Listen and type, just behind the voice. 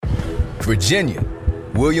Virginia,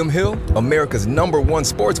 William Hill, America's #1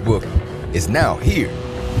 sports book, is now here.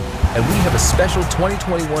 And we have a special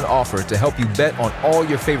 2021 offer to help you bet on all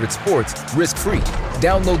your favorite sports risk-free.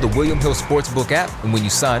 Download the William Hill Sportsbook app, and when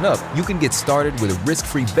you sign up, you can get started with a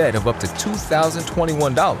risk-free bet of up to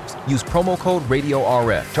 $2,021. Use promo code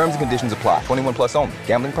RADIORF. Terms and conditions apply. 21 plus only.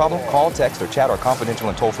 Gambling problem? Call, text, or chat our confidential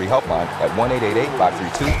and toll-free helpline at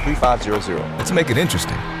 1-888-532-3500. Let's make it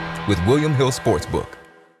interesting with William Hill Sportsbook.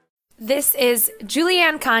 This is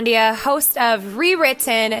Julianne Condia, host of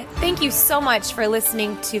Rewritten. Thank you so much for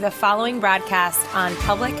listening to the following broadcast on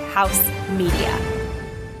Public House Media.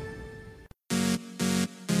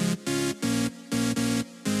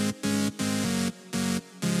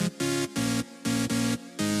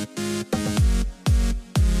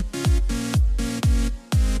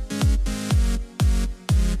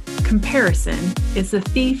 Comparison is the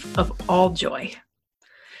thief of all joy.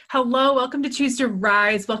 Hello, welcome to Choose to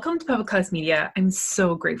Rise. Welcome to Public House Media. I'm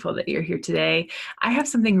so grateful that you're here today. I have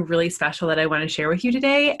something really special that I want to share with you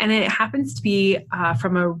today, and it happens to be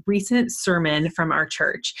from a recent sermon from our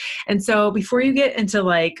church. And so before you get into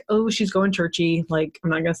like, oh, she's going churchy, like I'm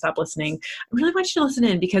not going to stop listening, I really want you to listen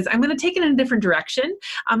in because I'm going to take it in a different direction.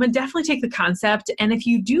 I'm going to definitely take the concept. And if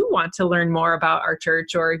you do want to learn more about our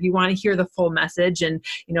church, or if you want to hear the full message and,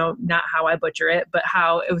 you know, not how I butcher it, but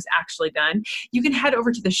how it was actually done, you can head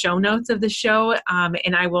over to the show notes of the show,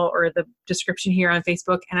 and I will, or the description here on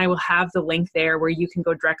Facebook, and I will have the link there where you can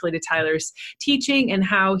go directly to Tyler's teaching and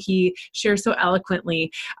how he shares so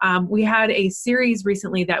eloquently. We had a series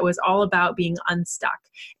recently that was all about being unstuck,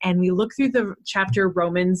 and we looked through the chapter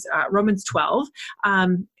Romans 12,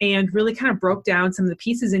 and really kind of broke down some of the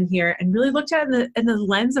pieces in here and really looked at it in the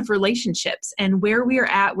lens of relationships and where we are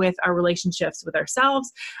at with our relationships with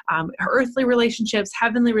ourselves, earthly relationships,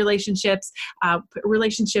 heavenly relationships,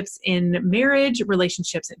 relationships in marriage,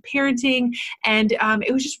 relationships in parenting. And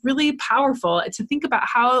it was just really powerful to think about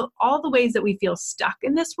how all the ways that we feel stuck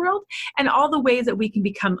in this world and all the ways that we can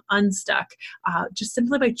become unstuck just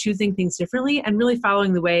simply by choosing things differently and really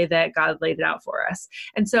following the way that God laid it out for us.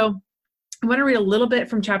 And so I want to read a little bit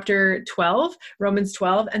from chapter 12, Romans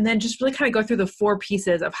 12, and then just really kind of go through the four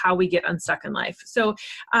pieces of how we get unstuck in life. So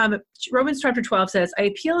Romans chapter 12 says, I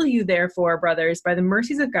appeal to you, therefore, brothers, by the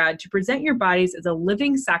mercies of God, to present your bodies as a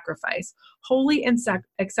living sacrifice, holy and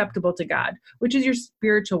acceptable to God, which is your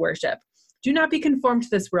spiritual worship. Do not be conformed to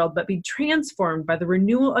this world, but be transformed by the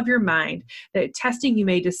renewal of your mind, that testing you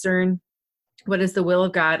may discern what is the will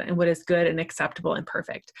of God and what is good and acceptable and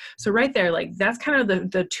perfect. So right there, like that's kind of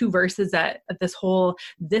the two verses that this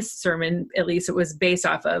sermon, at least it was based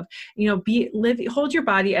off of, you know, hold your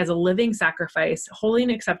body as a living sacrifice, holy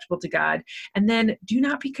and acceptable to God. And then do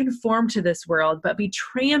not be conformed to this world, but be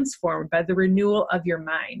transformed by the renewal of your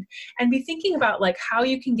mind. And be thinking about like how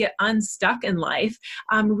you can get unstuck in life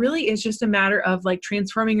really is just a matter of like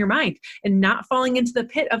transforming your mind and not falling into the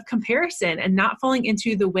pit of comparison and not falling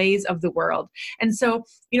into the ways of the world. And so,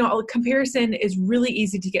 you know, comparison is really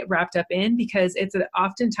easy to get wrapped up in because it's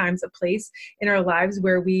oftentimes a place in our lives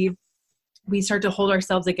where we start to hold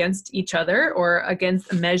ourselves against each other or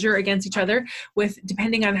measure against each other with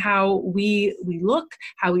depending on how we look,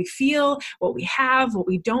 how we feel, what we have, what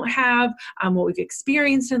we don't have, what we've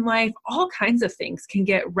experienced in life. All kinds of things can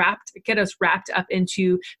get us wrapped up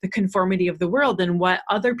into the conformity of the world and what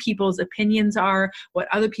other people's opinions are, what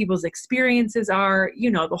other people's experiences are,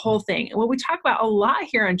 you know, the whole thing. And what we talk about a lot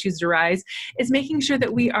here on Choose to Rise is making sure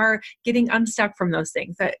that we are getting unstuck from those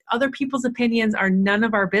things, that other people's opinions are none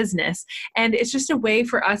of our business. And it's just a way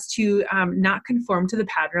for us to not conform to the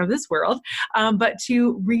pattern of this world, but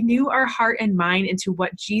to renew our heart and mind into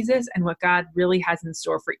what Jesus and what God really has in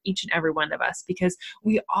store for each and every one of us, because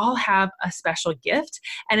we all have a special gift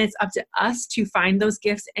and it's up to us to find those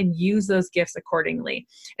gifts and use those gifts accordingly.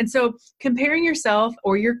 And so comparing yourself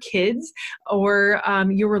or your kids or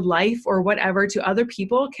your life or whatever to other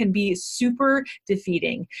people can be super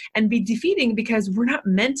defeating because we're not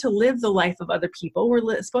meant to live the life of other people.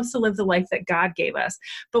 We're supposed to live the life that God gave us.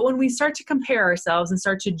 But when we start to compare ourselves and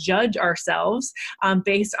start to judge ourselves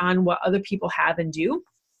based on what other people have and do,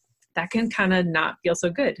 that can kind of not feel so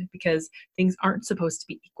good because things aren't supposed to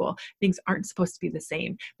be equal. Things aren't supposed to be the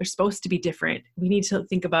same. They're supposed to be different. We need to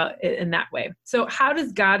think about it in that way. So how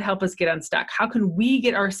does God help us get unstuck? How can we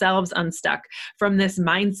get ourselves unstuck from this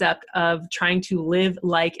mindset of trying to live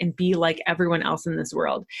like and be like everyone else in this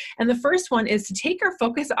world? And the first one is to take our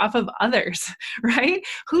focus off of others, right?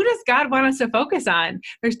 Who does God want us to focus on?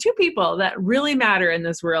 There's two people that really matter in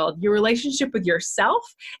this world: your relationship with yourself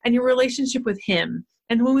and your relationship with Him.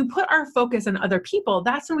 And when we put our focus on other people,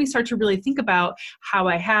 that's when we start to really think about how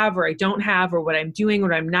I have or I don't have, or what I'm doing,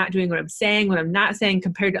 what I'm not doing, what I'm saying, what I'm not saying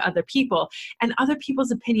compared to other people. And other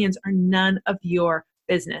people's opinions are none of your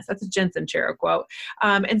business. That's a Jen Sincero quote.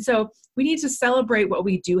 And so we need to celebrate what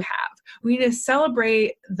we do have. We need to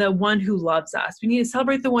celebrate the one who loves us. We need to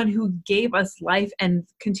celebrate the one who gave us life and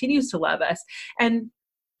continues to love us. And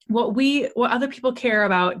what other people care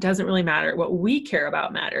about doesn't really matter. What we care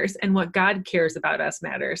about matters, and what God cares about us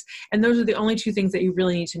matters. And those are the only two things that you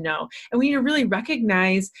really need to know. And we need to really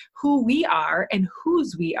recognize who we are and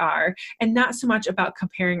whose we are, and not so much about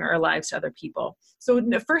comparing our lives to other people. So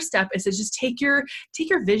the first step is to just take your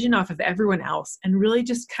vision off of everyone else and really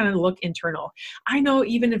just kind of look internal. I know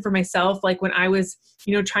even for myself, like when I was,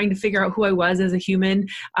 trying to figure out who I was as a human,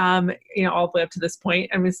 all the way up to this point,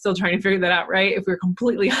 I'm still trying to figure that out, right? If we're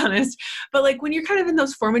completely honest. But like when you're kind of in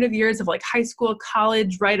those formative years of like high school,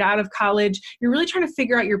 college, right out of college, you're really trying to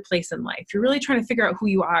figure out your place in life. You're really trying to figure out who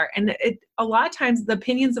you are. And a lot of times the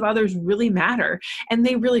opinions of others really matter, and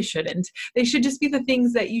they really shouldn't. They should just be the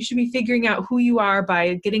things that you should be figuring out who you are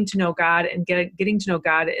by getting to know God, and getting to know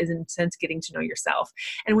God is in a sense getting to know yourself.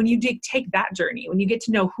 And when you take that journey, when you get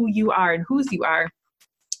to know who you are and whose you are,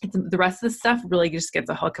 the rest of the stuff really just gets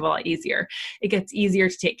a heck of a lot easier. It gets easier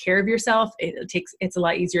to take care of yourself. It's a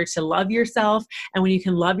lot easier to love yourself. And when you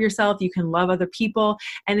can love yourself, you can love other people.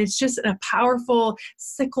 And it's just a powerful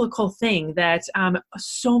cyclical thing that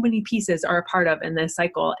so many pieces are a part of in this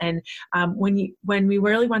cycle. And when we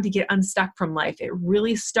really want to get unstuck from life, it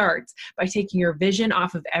really starts by taking your vision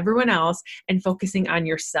off of everyone else and focusing on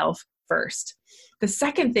yourself first. The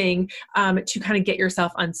second thing to kind of get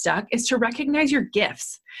yourself unstuck is to recognize your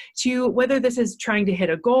gifts. To whether this is trying to hit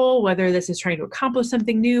a goal, whether this is trying to accomplish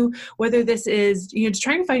something new, whether this is just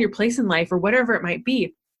trying to find your place in life or whatever it might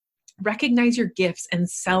be. Recognize your gifts and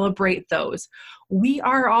celebrate those. We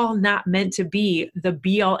are all not meant to be the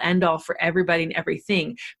be-all, end-all for everybody and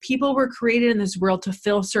everything. People were created in this world to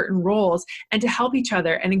fill certain roles and to help each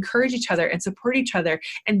other and encourage each other and support each other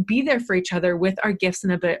and be there for each other with our gifts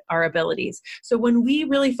and our abilities. So when we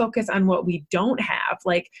really focus on what we don't have,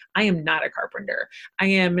 like I am not a carpenter, I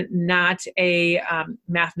am not a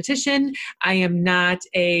mathematician, I am not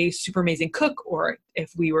a super amazing cook, or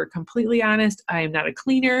if we were completely honest, I am not a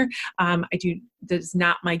cleaner. That is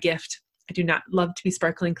not my gift. I do not love to be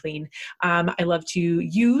sparkling clean. I love to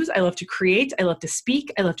use, I love to create, I love to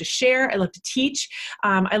speak, I love to share, I love to teach.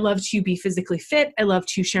 I love to be physically fit. I love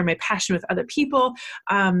to share my passion with other people.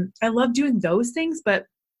 I love doing those things, but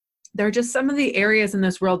there are just some of the areas in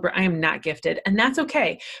this world where I am not gifted, and that's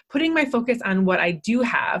okay. Putting my focus on what I do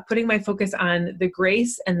have, putting my focus on the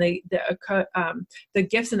grace and the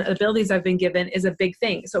gifts and abilities I've been given is a big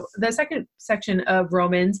thing. So the second section of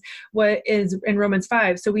Romans, what is in Romans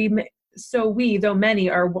 5, so we, though many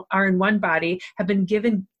are in one body, have been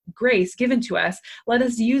given grace given to us, let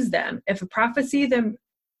us use them. If prophecy, then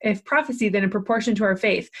in proportion to our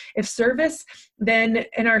faith. If service, then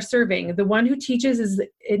in our serving. The one who teaches is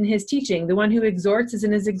in his teaching. The one who exhorts is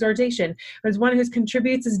in his exhortation. The one who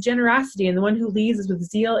contributes is generosity. And the one who leads is with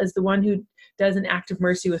zeal, is the one who does an act of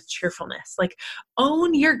mercy with cheerfulness. Like,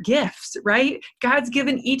 own your gifts, right? God's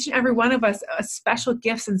given each and every one of us special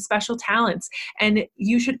gifts and special talents, and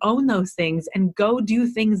you should own those things and go do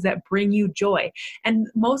things that bring you joy. And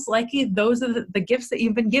most likely, those are the gifts that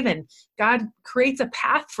you've been given. God creates a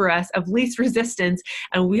path for us of least resistance,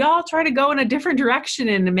 and we all try to go in a different direction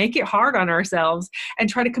and make it hard on ourselves and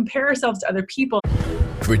try to compare ourselves to other people.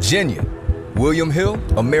 Virginia, William Hill,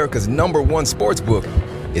 America's #1 sportsbook,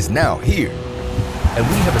 is now here. And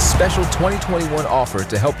we have a special 2021 offer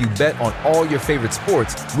to help you bet on all your favorite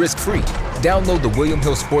sports risk-free. Download the William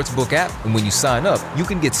Hill Sportsbook app, and when you sign up, you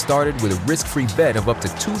can get started with a risk-free bet of up to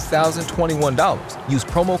 $2,021. Use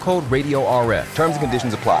promo code RadioRF. Terms and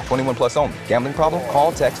conditions apply. 21 plus only. Gambling problem?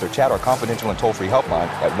 Call, text, or chat our confidential and toll-free helpline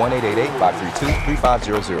at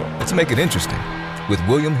 1-888-532-3500. Let's make it interesting with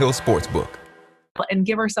William Hill Sportsbook. And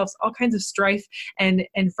give ourselves all kinds of strife and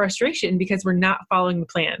frustration because we're not following the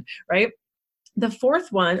plan, right? The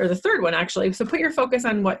fourth one, or the third one actually, so put your focus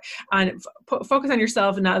on focus on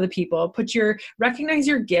yourself and not other people. Recognize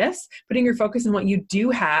your gifts, putting your focus on what you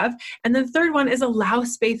do have. And then the third one is allow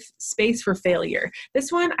space for failure.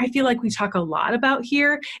 This one I feel like we talk a lot about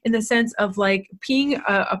here in the sense of like being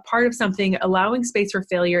a part of something. Allowing space for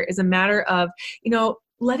failure is a matter of,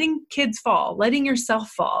 letting kids fall, letting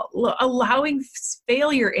yourself fall, allowing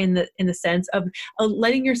failure in the sense of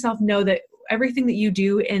letting yourself know that everything that you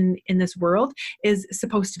do in this world is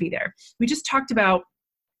supposed to be there. We just talked about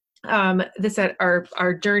this at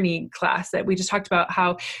our journey class that we just talked about,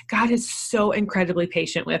 how God is so incredibly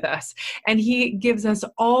patient with us, and he gives us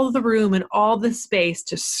all the room and all the space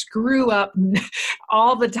to screw up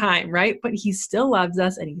all the time, right? But he still loves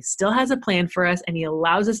us, and he still has a plan for us, and he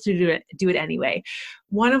allows us to do it anyway.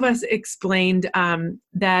 One of us explained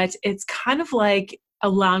that it's kind of like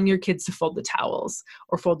allowing your kids to fold the towels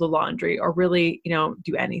or fold the laundry or really,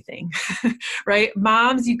 do anything, right?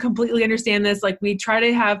 Moms, you completely understand this. Like we try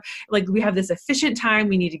to have, we have this efficient time.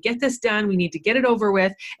 We need to get this done. We need to get it over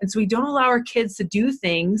with. And so we don't allow our kids to do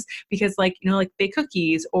things because like bake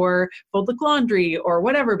cookies or fold the laundry or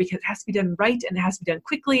whatever, because it has to be done right and it has to be done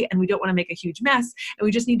quickly. And we don't want to make a huge mess and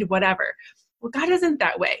we just need to whatever. Well, God isn't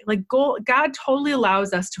that way. God totally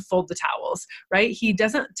allows us to fold the towels, right? He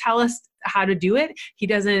doesn't tell us how to do it. He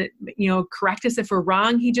doesn't, correct us if we're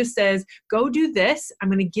wrong. He just says, go do this. I'm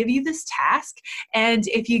going to give you this task. And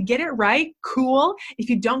if you get it right, cool.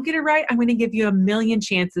 If you don't get it right, I'm going to give you a million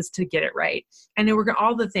chances to get it right. And then we're going to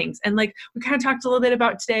all the things. And we kind of talked a little bit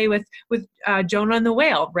about today with Jonah and the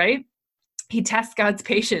whale, right? He tests God's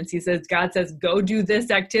patience. God says, go do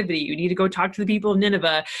this activity. You need to go talk to the people of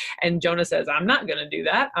Nineveh. And Jonah says, I'm not going to do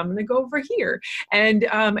that. I'm going to go over here. And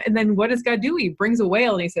then what does God do? He brings a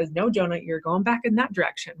whale and he says, no, Jonah, you're going back in that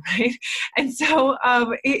direction, right? And so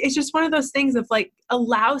it's just one of those things of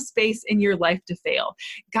allow space in your life to fail.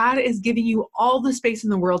 God is giving you all the space in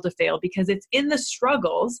the world to fail, because it's in the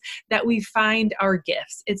struggles that we find our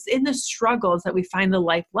gifts. It's in the struggles that we find the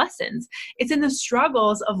life lessons. It's in the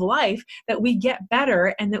struggles of life that we get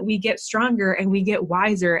better and that we get stronger and we get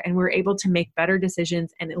wiser and we're able to make better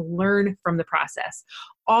decisions and learn from the process.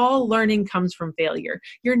 All learning comes from failure.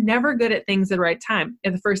 You're never good at things at the right time,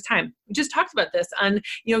 at the first time. We just talked about this on,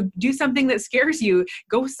 do something that scares you,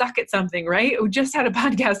 go suck at something, right? We just had a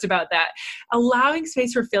podcast about that. Allowing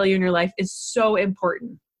space for failure in your life is so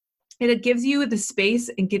important. And it gives you the space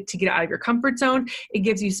and to get out of your comfort zone. It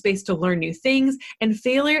gives you space to learn new things. And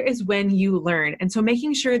failure is when you learn. And so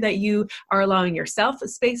making sure that you are allowing yourself a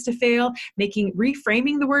space to fail,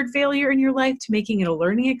 reframing the word failure in your life to making it a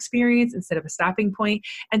learning experience instead of a stopping point,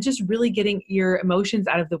 and just really getting your emotions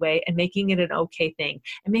out of the way and making it an okay thing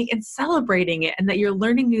and celebrating it, and that you're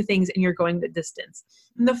learning new things and you're going the distance.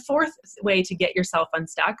 And the fourth way to get yourself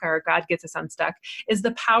unstuck, or God gets us unstuck, is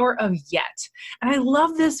the power of yet. And I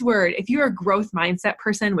love this word. If you're a growth mindset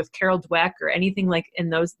person with Carol Dweck or anything like in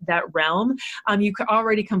that realm, you could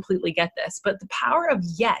already completely get this. But the power of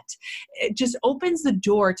yet, it just opens the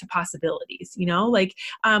door to possibilities.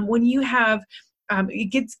 When you have,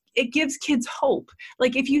 it gives kids hope.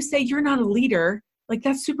 If you say you're not a leader,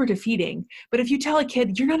 that's super defeating. But if you tell a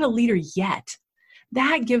kid you're not a leader yet,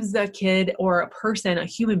 that gives the kid or a person, a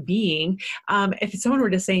human being, if someone were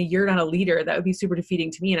to say you're not a leader, that would be super defeating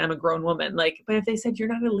to me, and I'm a grown woman. But if they said you're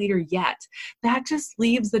not a leader yet, that just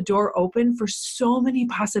leaves the door open for so many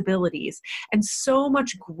possibilities and so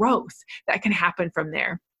much growth that can happen from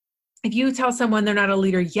there. If you tell someone they're not a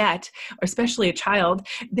leader yet, or especially a child,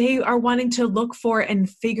 they are wanting to look for and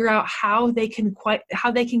figure out how they can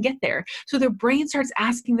get there. So their brain starts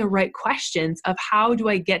asking the right questions of, how do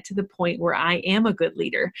I get to the point where I am a good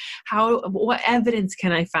leader? What evidence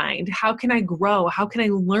can I find? How can I grow? How can I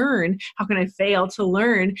learn? How can I fail to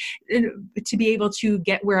learn to be able to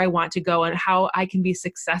get where I want to go, and how I can be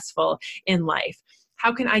successful in life?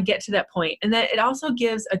 How can I get to that point? And that it also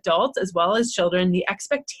gives adults as well as children the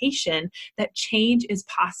expectation that change is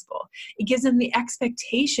possible. It gives them the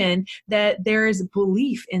expectation that there is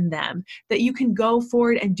belief in them, that you can go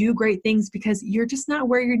forward and do great things because you're just not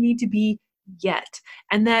where you need to be yet,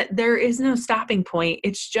 and that there is no stopping point.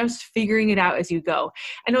 It's just figuring it out as you go.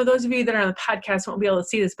 I know those of you that are on the podcast won't be able to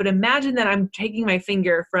see this, but imagine that I'm taking my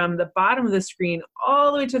finger from the bottom of the screen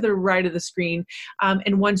all the way to the right of the screen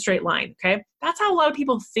in one straight line, okay? That's how a lot of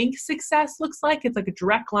people think success looks like. It's like a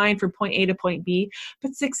direct line from point A to point B.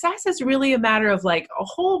 But success is really a matter of a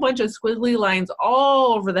whole bunch of squiggly lines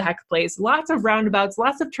all over the heck place. Lots of roundabouts,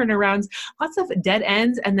 lots of turnarounds, lots of dead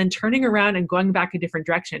ends, and then turning around and going back a different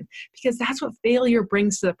direction. Because that's what failure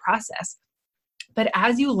brings to the process. But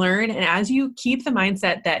as you learn and as you keep the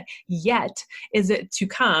mindset that yet is it to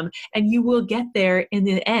come, and you will get there in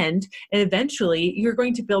the end, and eventually you're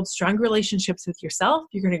going to build stronger relationships with yourself.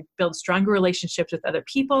 You're going to build stronger relationships with other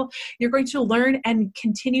people. You're going to learn and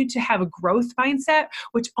continue to have a growth mindset,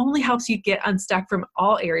 which only helps you get unstuck from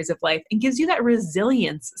all areas of life and gives you that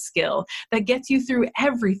resilience skill that gets you through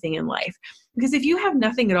everything in life. Because if you have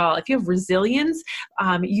nothing at all, if you have resilience,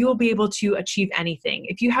 you will be able to achieve anything.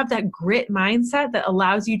 If you have that grit mindset that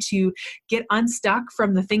allows you to get unstuck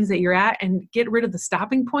from the things that you're at and get rid of the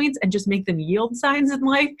stopping points and just make them yield signs in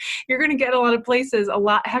life, you're going to get a lot of places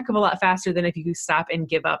heck of a lot faster than if you stop and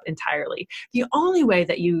give up entirely. The only way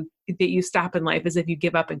that you stop in life is if you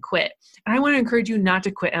give up and quit. And I want to encourage you not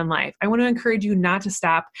to quit in life. I want to encourage you not to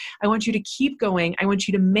stop. I want you to keep going. I want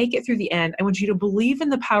you to make it through the end. I want you to believe in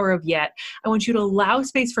the power of yet. I want you to allow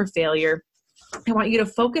space for failure. I want you to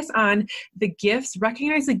focus on the gifts,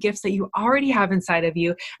 recognize the gifts that you already have inside of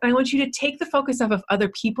you. And I want you to take the focus off of other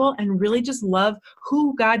people and really just love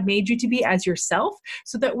who God made you to be as yourself,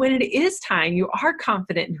 so that when it is time, you are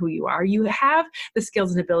confident in who you are. You have the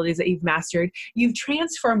skills and abilities that you've mastered. You've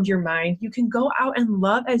transformed your mind. You can go out and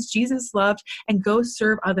love as Jesus loved and go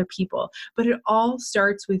serve other people. But it all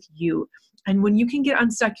starts with you. And when you can get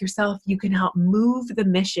unstuck yourself, you can help move the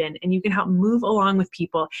mission, and you can help move along with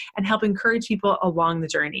people and help encourage people along the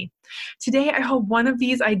journey. Today, I hope one of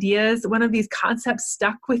these ideas, one of these concepts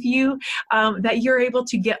stuck with you, that you're able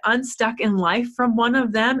to get unstuck in life from one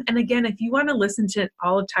of them. And again, if you want to listen to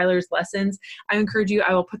all of Tyler's lessons, I encourage you,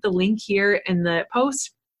 I will put the link here in the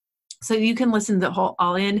post, so you can listen to the whole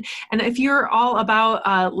all in. And if you're all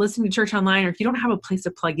about listening to church online, or if you don't have a place to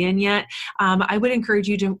plug in yet, I would encourage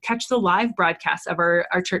you to catch the live broadcast of our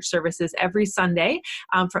church services every Sunday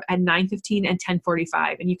at 9:15 and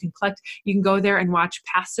 10:45. And you can go there and watch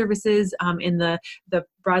past services in the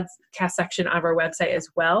broadcast section of our website as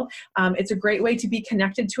well. It's a great way to be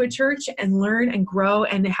connected to a church and learn and grow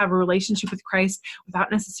and have a relationship with Christ without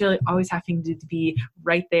necessarily always having to be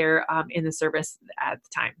right there in the service at the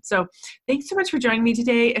time. So thanks so much for joining me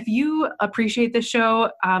today. If you appreciate the show,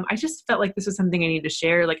 I just felt like this was something I need to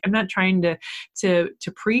share. Like, I'm not trying to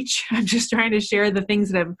preach. I'm just trying to share the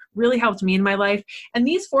things that have really helped me in my life. And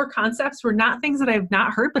these 4 concepts were not things that I've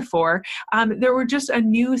not heard before. There were just a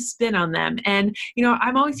new spin on them. And,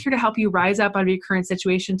 I'm always here to help you rise up out of your current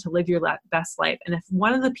situation to live your best life. And if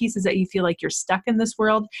one of the pieces that you feel like you're stuck in this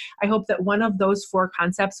world, I hope that one of those 4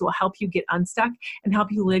 concepts will help you get unstuck and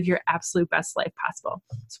help you live your absolute best life possible.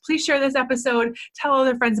 So please share this episode. Tell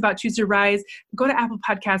other friends about Choose to Rise. Go to Apple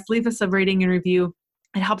Podcasts, leave us a rating and review.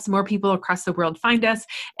 It helps more people across the world find us.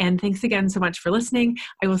 And thanks again so much for listening.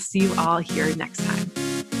 I will see you all here next time.